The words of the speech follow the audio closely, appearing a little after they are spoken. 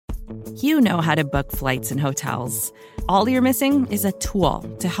You know how to book flights and hotels. All you're missing is a tool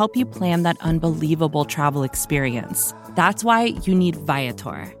to help you plan that unbelievable travel experience. That's why you need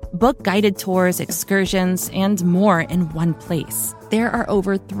Viator. Book guided tours, excursions, and more in one place. There are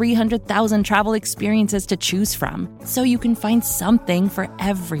over 300,000 travel experiences to choose from, so you can find something for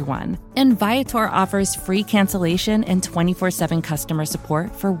everyone. And Viator offers free cancellation and 24/7 customer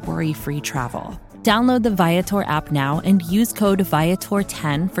support for worry-free travel. Download the Viator app now and use code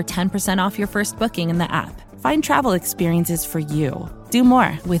Viator10 for 10% off your first booking in the app. Find travel experiences for you. Do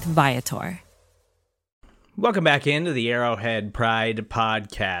more with Viator. Welcome back into the Arrowhead Pride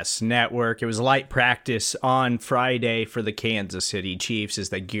Podcast Network. It was light practice on Friday for the Kansas City Chiefs as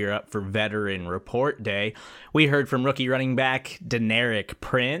they gear up for Veteran Report Day. We heard from rookie running back Deneric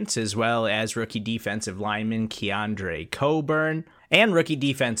Prince, as well as rookie defensive lineman Keondre Coburn, and rookie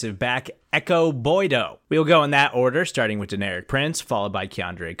defensive back Ekow Boye-Doe. We'll go in that order, starting with Deneric Prince, followed by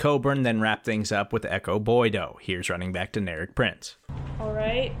Keondre Coburn, then wrap things up with Ekow Boye-Doe. Here's running back Deneric Prince. All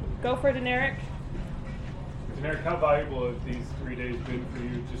right, go for Deneric. Deneric, how valuable have these 3 days been for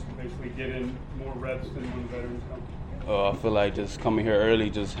you just to basically get in more reps than when veterans come? I feel like just coming here early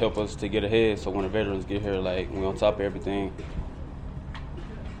just help us to get ahead, so when the veterans get here, like, we're on top of everything.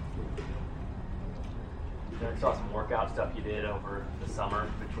 Derek, saw some workout stuff you did over the summer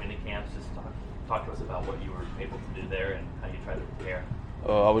between the camps. Just talk to us about what you were able to do there and how you tried to prepare.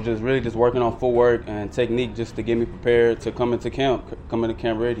 I was just really working on footwork and technique just to get me prepared to come into camp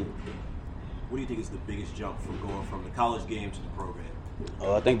ready. What do you think is the biggest jump from going from the college game to the program?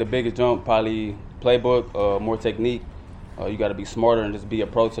 I think the biggest jump probably playbook, more technique. You got to be smarter and just be a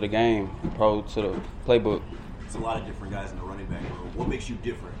pro to the game, pro to the playbook. It's a lot of different guys in the running back room. What makes you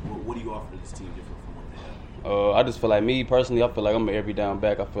different? What do you offer to this team different from what they have? I just feel like me personally, I feel like I'm an every down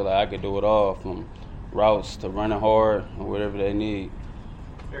back. I feel like I could do it all, from routes to running hard or whatever they need.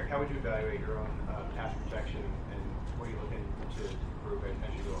 Derek, how would you evaluate your own pass protection and what are you looking to improve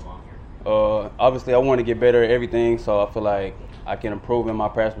as you go along here? Obviously, I want to get better at everything, so I feel like I can improve in my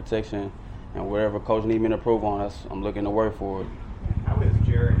pass protection, and whatever coach needs me to improve on, I'm looking to work for it. How has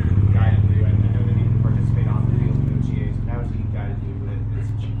Jared guided you? I know that he participate on the field in OTAs, but how has he guided you as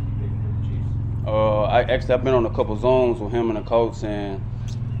a Chief with the Chiefs? I've been on a couple zones with him and the coach, and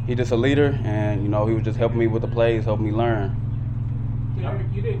he's just a leader, and he was just helping me with the plays, helping me learn.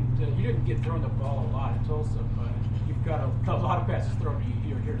 You didn't get thrown the ball a lot at Tulsa, but you've got a lot of passes thrown to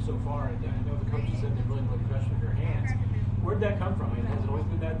you here so far, and I know the coaches said they really look fresh with your hands. Where'd that come from? Has it always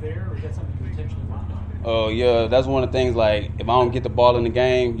been that there, or is that something you intentionally worked on? Yeah, that's one of the things, like, if I don't get the ball in the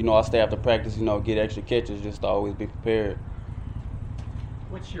game, I stay after practice, get extra catches, just to always be prepared.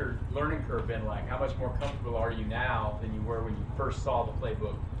 What's your learning curve been like? How much more comfortable are you now than you were when you first saw the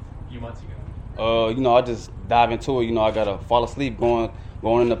playbook a few months ago? I just dive into it. I got to fall asleep going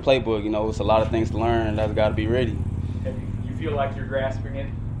in the playbook. It's a lot of things to learn, and I've got to be ready. You feel like you're grasping it?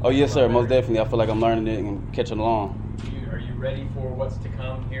 Oh, yes, sir, most definitely. I feel like I'm learning it and catching along. Are you ready for what's to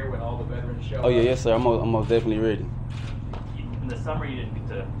come here when all the veterans show up? Oh, yeah, yes, sir. I'm most definitely ready. In the summer, you didn't get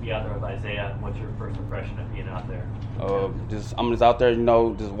to be out there with Isaiah. What's your first impression of being out there? I'm just out there,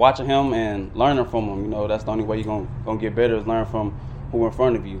 just watching him and learning from him. That's the only way you're gonna get better, is learn from who in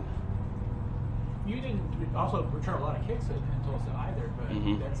front of you. You didn't also return a lot of kicks in Tulsa either, but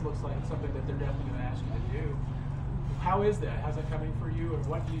that looks like something that they're definitely going to ask you to do. How is that? How's that coming for you, and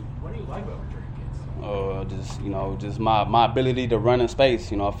what do you like about returning kicks? Just my ability to run in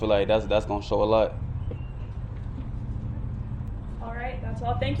space. I feel like that's going to show a lot. All right, that's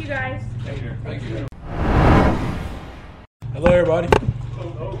all. Thank you, guys. Thank you. Hello, everybody.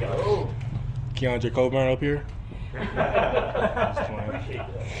 Oh. Keondre Coburn up here.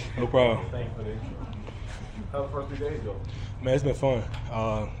 No problem. Thanks for the intro. How the first 3 days go? Man, it's been fun.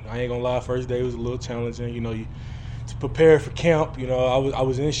 I ain't gonna lie, first day was a little challenging. To prepare for camp, I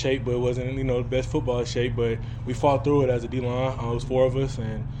was in shape, but it wasn't, the best football shape. But we fought through it as a D-line. It was 4 of us,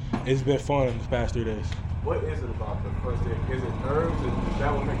 and it's been fun the past 3 days. What is it about the first day? Is it nerves? Is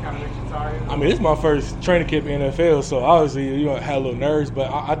that what kind of makes you tired? I mean, this is my first training camp in the NFL, so obviously, I had a little nerves,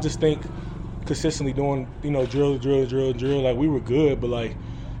 but I just think consistently doing, drill, like, we were good, but, like,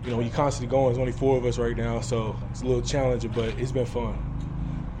 when you constantly going, there's only 4 of us right now, so it's a little challenging, but it's been fun.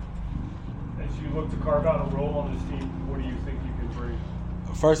 As you look to carve out a role on this team, what do you think you can bring?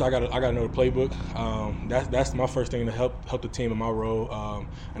 First, I got to know the playbook. That's my first thing to help the team in my role,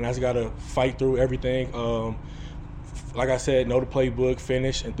 and I just got to fight through everything. Like I said, know the playbook,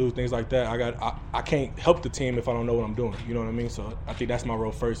 finish, and do things like that. I can't help the team if I don't know what I'm doing. You know what I mean? So I think that's my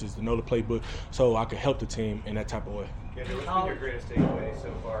role first, is to know the playbook, so I can help the team in that type of way. What's been your greatest takeaway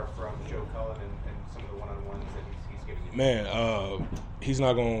so far from Joe Cullen and some of the one-on-ones that he's giving you? Man, he's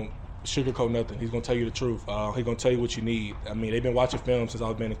not going to sugarcoat nothing. He's going to tell you the truth. He's going to tell you what you need. I mean, they've been watching film since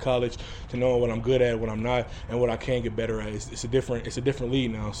I've been in college to know what I'm good at, what I'm not, and what I can get better at. It's a different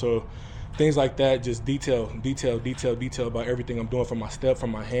league now. So things like that, just detail about everything I'm doing, from my step,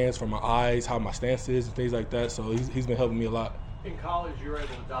 from my hands, from my eyes, how my stance is, and things like that. So he's been helping me a lot. In college, you were able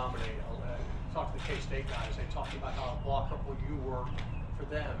to dominate. Talk to the K-State guys. They talked about how blockable you were for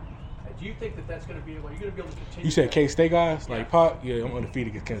them. Do you think that's going to be? Are you going to be able to continue? You said K-State guys, like Pop? Yeah, I'm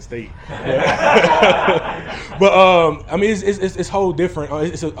undefeated against Kent State. But I mean, it's whole different.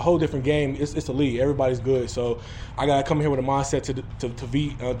 It's a whole different game. It's a league. Everybody's good, so I gotta come here with a mindset to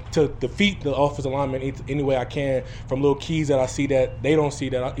defeat the offensive lineman any way I can, from little keys that I see that they don't see,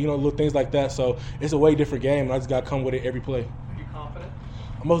 that little things like that. So it's a way different game, and I just gotta come with it every play. Are you confident?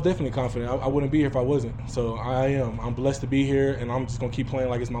 I'm most definitely confident. I wouldn't be here if I wasn't. So I am. I'm blessed to be here, and I'm just going to keep playing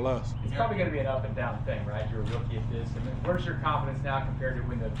like it's my last. It's probably going to be an up and down thing, right? You're a rookie at this. I mean, where's your confidence now compared to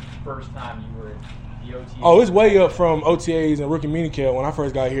when the first time you were at the OTAs? Oh, it's way up from OTAs and rookie minicamp. When I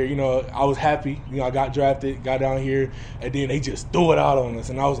first got here, I was happy. I got drafted, got down here, and then they just threw it out on us.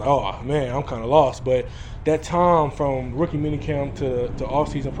 And I was like, oh, man, I'm kind of lost. But that time from rookie minicamp to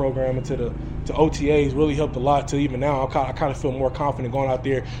off-season program and to OTAs really helped a lot. To even now, I kind of feel more confident going out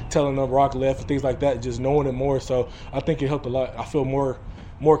there, telling them rock left and things like that, just knowing it more. So I think it helped a lot. I feel more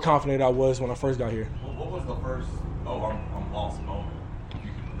confident than I was when I first got here. What was the first I'm lost moment, if you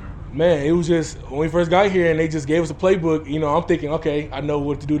can remember? Man, it was just when we first got here and they just gave us a playbook. I'm thinking, okay, I know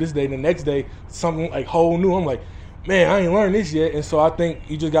what to do this day. And the next day, something like whole new. I'm like, man, I ain't learned this yet. And so I think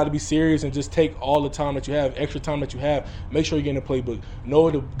you just got to be serious and just take all the time that you have, extra time that you have. Make sure you're getting a playbook. Know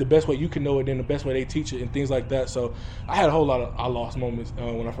it the best way you can know it, then the best way they teach it and things like that. So I had a whole lot of I lost moments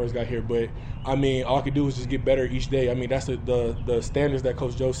when I first got here. But, I mean, all I could do is just get better each day. I mean, that's the standards that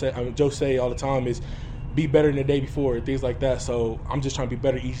Coach Joe said. Joe say all the time is be better than the day before, things like that. So I'm just trying to be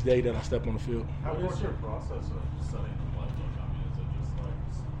better each day that I step on the field. How is your process of studying the playbook? I mean, is it just like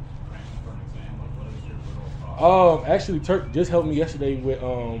cramming for an exam? Like, what is your literal process? Actually, Turk just helped me yesterday with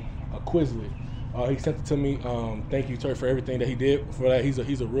a Quizlet. He sent it to me. Thank you, Turk, for everything that he did for that. He's a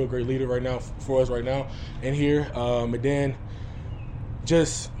real great leader right now for us right now in here. And then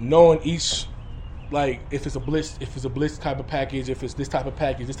just knowing each, like if it's a blitz type of package, if it's this type of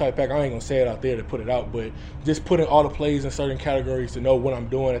package, I ain't gonna say it out there to put it out, but just putting all the plays in certain categories to know what I'm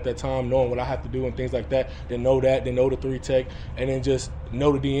doing at that time, knowing what I have to do and things like that. Then know the 3 tech, and then just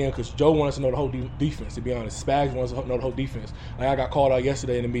know the DN, because Joe wants to know the whole defense. To be honest, Spags wants to know the whole defense. Like I got called out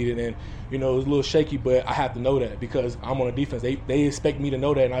yesterday in the meeting, and it was a little shaky, but I have to know that because I'm on a defense. They expect me to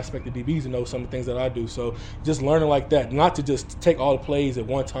know that, and I expect the DBs to know some of the things that I do. So just learning like that, not to just take all the plays at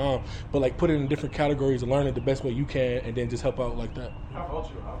one time, but like put it in different categories and learn it the best way you can, and then just help out like that. How about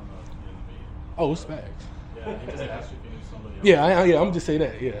you having in the meeting? Oh, it's Spags. Yeah, he just asked you if you knew somebody else. Yeah, I'm just say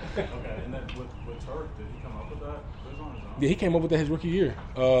that. Yeah. Okay, and then with Turk, did he come up with that? Yeah, he came up with that his rookie year.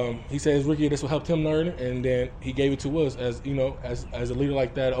 He said his rookie year, this will help him learn, and then he gave it to us as as a leader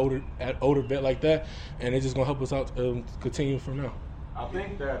like that, older vet like that, and it's just gonna help us out continue from now. I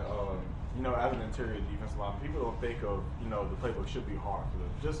think that as an interior defensive line, people don't think of the playbook should be hard for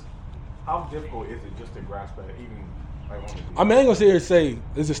them. Just how difficult is it just to grasp that, even like on the I mean, I ain't gonna sit here and say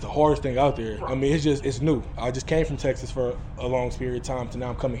it's just the hardest thing out there. Right. I mean, it's new. I just came from Texas for a long period of time to now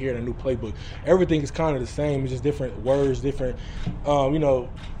I'm coming here in a new playbook. Everything is kind of the same. It's just different words, different,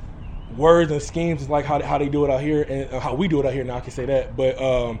 words and schemes. It's like how they do it out here and how we do it out here. Now I can say that, but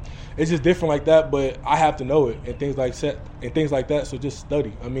it's just different like that. But I have to know it and things like that. So just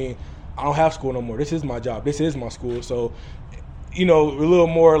study. I mean, I don't have school no more. This is my job. This is my school. So. A little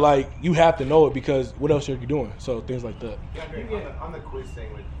more like you have to know it because what else are you doing? So things like that. Yeah, on the quiz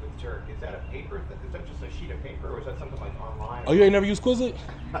thing with Turk, is that a paper? Is that just a sheet of paper, or is that something like online? Oh, you ain't never used Quizlet?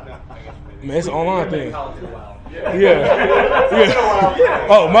 No, I guess maybe. Man, it's an online thing. Yeah.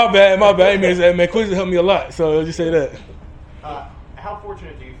 Oh, my bad. I mean, man, Quizlet helped me a lot. So I'll just say that. How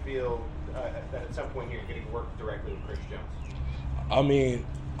fortunate do you feel that at some point here you're getting work directly with Chris Jones? I mean,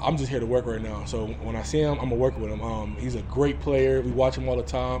 I'm just here to work right now. So when I see him, I'm going to work with him. He's a great player. We watch him all the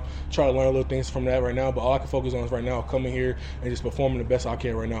time. Try to learn little things from that right now. But all I can focus on is right now coming here and just performing the best I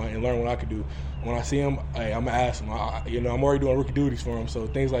can right now and learn what I can do. When I see him, hey, I'm going to ask him. I'm already doing rookie duties for him. So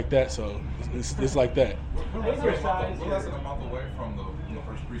things like that. So it's like that. We're less than a month away from the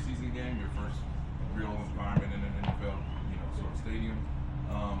first preseason game, your first real environment in an NFL sort of stadium.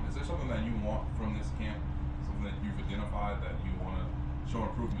 Is there something that you want from this camp, something that you've identified that you want to show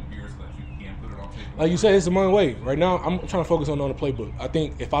improvement here so that you can put it on tape? Like you said, it's a month away. Right now, I'm trying to focus on knowing the playbook. I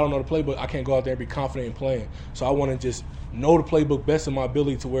think if I don't know the playbook, I can't go out there and be confident in playing. So I want to just know the playbook best in my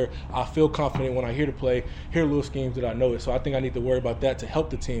ability to where I feel confident when I hear the play, hear little schemes that I know it. So I think I need to worry about that to help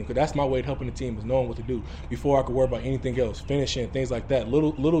the team, because that's my way of helping the team is knowing what to do before I can worry about anything else, finishing, things like that.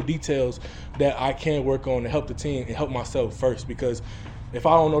 Little details that I can work on to help the team and help myself first, because if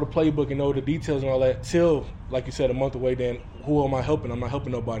I don't know the playbook and know the details and all that till, like you said, a month away, then who am I helping? I'm not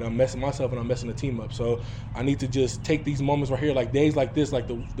helping nobody. I'm messing myself and I'm messing the team up. So I need to just take these moments right here, like days like this, like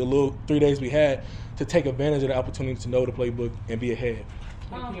the little 3 days we had, to take advantage of the opportunity to know the playbook and be ahead.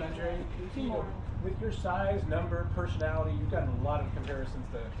 Keondre, with your size, number, personality, you've gotten a lot of comparisons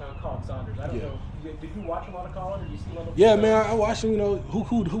to Colin Saunders. I don't know. Did you watch a lot of Colin, or do you see a lot of? Yeah, man, I watched him. You know,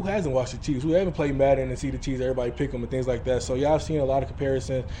 who hasn't watched the Chiefs? Who haven't played Madden and see the Chiefs? Everybody pick him and things like that. So yeah, I've seen a lot of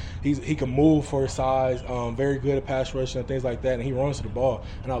comparisons. He can move for his size. Very good at pass rushing and things like that. And he runs to the ball,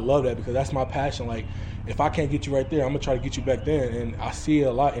 and I love that because that's my passion. Like, if I can't get you right there, I'm gonna try to get you back there. And I see it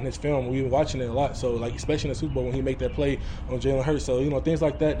a lot in his film. We've been watching it a lot. So like, especially in the Super Bowl when he make that play on Jalen Hurts. So things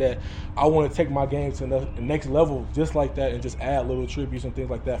like that I want to take my game to the next level, just like that, and just add little tributes and things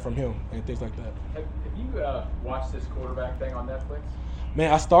like that from him and things like that. Have you watched this quarterback thing on Netflix?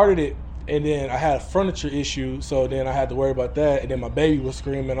 Man, I started it, and then I had a furniture issue, so then I had to worry about that. And then my baby was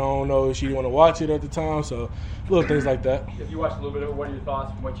screaming. I don't know if she didn't want to watch it at the time, so little things like that. If you watched a little bit of it, what are your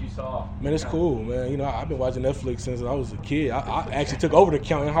thoughts from what you saw? Man, it's cool, man. I've been watching Netflix since I was a kid. I actually took over the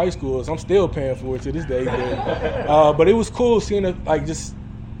account in high school, so I'm still paying for it to this day. But it was cool seeing it, like, just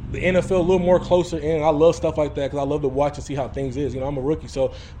the NFL a little more closer in. I love stuff like that because I love to watch and see how things is. I'm a rookie,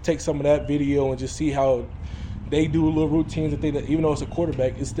 so take some of that video and just see how they do little routines and things that, even though it's a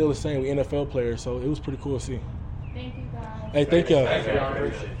quarterback, it's still the same with NFL players. So it was pretty cool to see. Thank you, guys. Hey, thank you.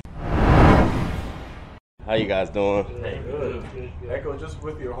 How you guys doing? Hey, good. Ekow, just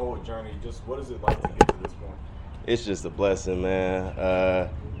with your whole journey, just what is it like to get to this point? It's just a blessing, man.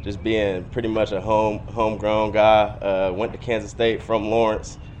 Just being pretty much a homegrown guy. Went to Kansas State from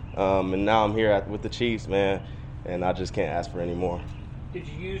Lawrence, and now I'm here with the Chiefs, man. And I just can't ask for any more. Did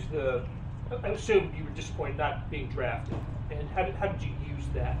you use I assume you were disappointed not being drafted. And how did you use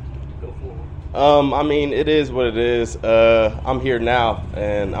that to go forward? I mean, it is what it is. I'm here now,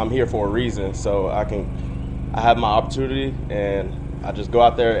 and I'm here for a reason. So I have my opportunity, and I just go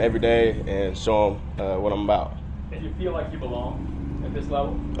out there every day and show them what I'm about. And you feel like you belong at this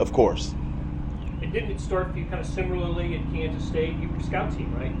level? Of course. And didn't it start for you kind of similarly in Kansas State? You were the scout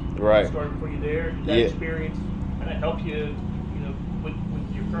team, right? Right. It started for you there. Did that experience kind of help you, with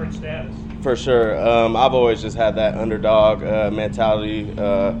your current status? For sure. I've always just had that underdog mentality.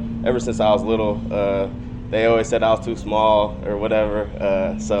 Ever since I was little, they always said I was too small or whatever.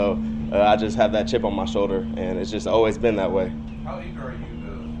 So I just have that chip on my shoulder, and it's just always been that way. How eager are you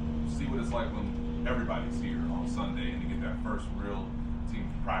to see what it's like when everybody's here on Sunday and you get that first real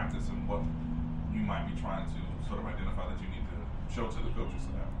team practice and what you might be trying to sort of identify that you need to show to the coaching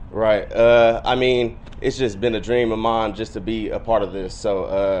staff? Right. I mean, it's just been a dream of mine just to be a part of this.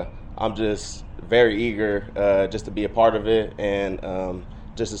 So I'm just very eager just to be a part of it and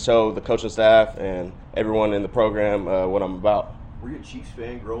just to show the coaching staff and everyone in the program what I'm about. Were you a Chiefs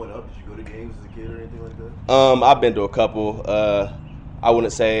fan growing up? Did you go to games as a kid or anything like that? I've been to a couple. I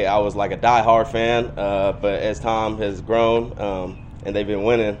wouldn't say I was like a diehard fan, but as time has grown and they've been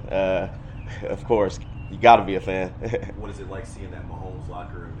winning, of course, you got to be a fan. What is it like seeing that Mahomes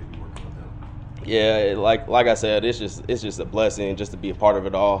locker and maybe working with them? Yeah, like I said, it's just a blessing just to be a part of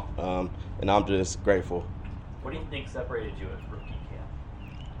it all, and I'm just grateful. What do you think separated you at rookie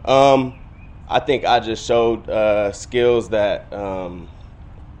camp? I think I just showed skills that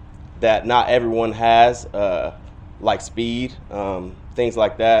that not everyone has, like speed, things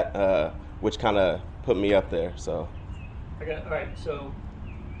like that, which kind of put me up there. So. All right. So,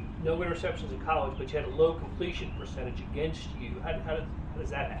 no interceptions in college, but you had a low completion percentage against you. How does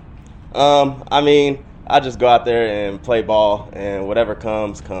that happen? I mean, I just go out there and play ball, and whatever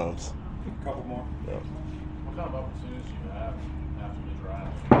comes. A couple more. Yeah. What kind of opportunities do you have after the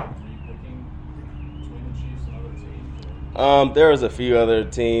draft? Are you picking between the Chiefs and other teams? There was a few other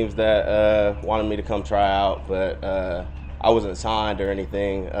teams that wanted me to come try out, but I wasn't signed or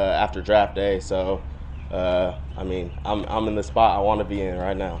anything after draft day. So, I mean, I'm in the spot I want to be in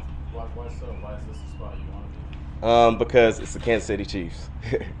right now. Why so? Why is this the spot you want to be? Because it's the Kansas City Chiefs.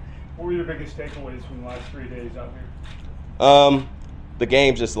 What were your biggest takeaways from the last 3 days out here? The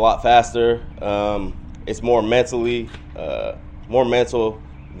game's just a lot faster. It's more more mental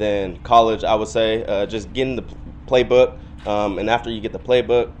than college, I would say. Just getting the playbook, and after you get the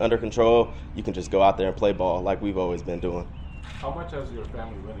playbook under control, you can just go out there and play ball like we've always been doing. How much has your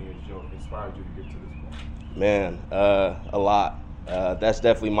family lineage inspired you to get to this point? Man, a lot. That's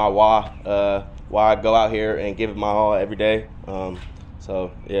definitely my why. Why I go out here and give it my all every day.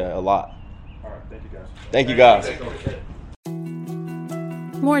 So yeah, a lot. All right, thank you guys. Thank you guys.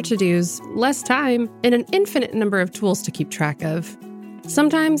 More to-dos, less time, and an infinite number of tools to keep track of.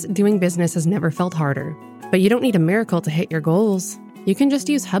 Sometimes doing business has never felt harder, but you don't need a miracle to hit your goals. You can just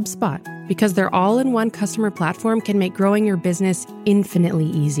use HubSpot, because their all-in-one customer platform can make growing your business infinitely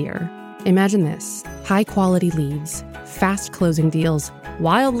easier. Imagine this: high-quality leads, fast closing deals,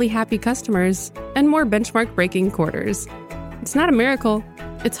 wildly happy customers, and more benchmark-breaking quarters. It's not a miracle,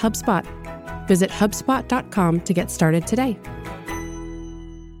 it's HubSpot. Visit HubSpot.com to get started today.